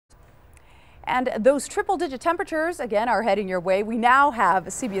And those triple-digit temperatures, again, are heading your way. We now have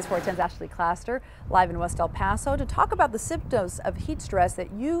CBS 410's Ashley Claster live in West El Paso to talk about the symptoms of heat stress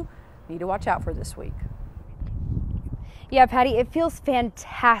that you need to watch out for this week. Yeah, Patty, it feels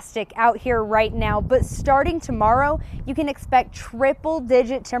fantastic out here right now, but starting tomorrow, you can expect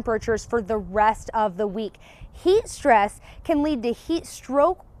triple-digit temperatures for the rest of the week. Heat stress can lead to heat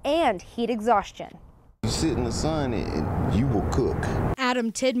stroke and heat exhaustion. You sit in the sun and you will cook.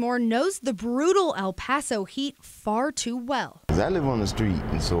 Adam Tidmore knows the brutal El Paso heat far too well. I live on the street,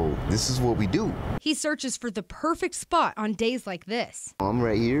 and so this is what we do. He searches for the perfect spot on days like this. I'm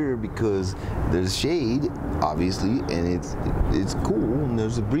right here because there's shade, obviously, and it's cool, and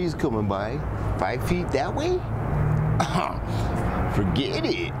there's a breeze coming by. 5 feet that way? Forget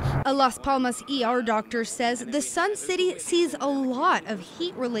it. A Las Palmas ER doctor says the Sun City sees a lot of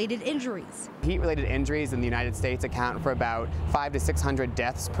heat-related injuries. Heat-related injuries in the United States account for about 500 to 600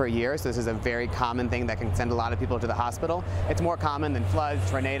 deaths per year, so this is a very common thing that can send a lot of people to the hospital. It's more common than floods,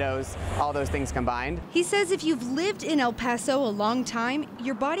 tornadoes, all those things combined. He says if you've lived in El Paso a long time,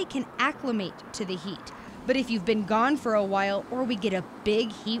 your body can acclimate to the heat. But if you've been gone for a while or we get a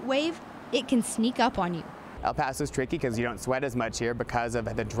big heat wave, it can sneak up on you. El Paso is tricky because you don't sweat as much here because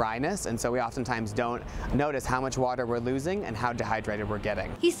of the dryness, and so we oftentimes don't notice how much water we're losing and how dehydrated we're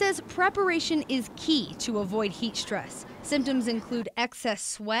getting. He says preparation is key to avoid heat stress. Symptoms include excess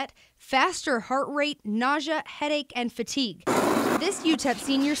sweat, faster heart rate, nausea, headache, and fatigue. This UTEP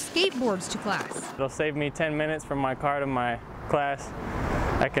senior skateboards to class. It'll save me 10 minutes from my car to my class.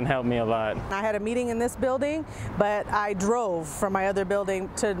 That can help me a lot. I had a meeting in this building, but I drove from my other building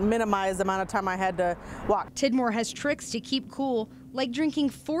to minimize the amount of time I had to walk. Tidmore has tricks to keep cool, like drinking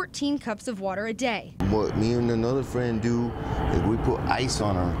 14 cups of water a day. What me and another friend do is we put ice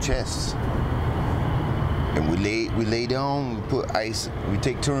on our chests. And we lay down, we put ice, we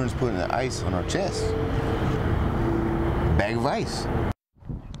take turns putting the ice on our chest. Bag of ice.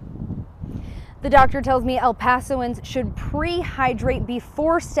 The doctor tells me El Pasoans should pre-hydrate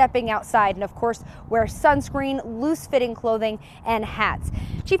before stepping outside and, of course, wear sunscreen, loose-fitting clothing, and hats.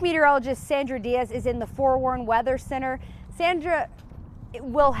 Chief Meteorologist Sandra Diaz is in the Forewarn Weather Center. Sandra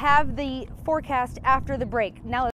will have the forecast after the break. Now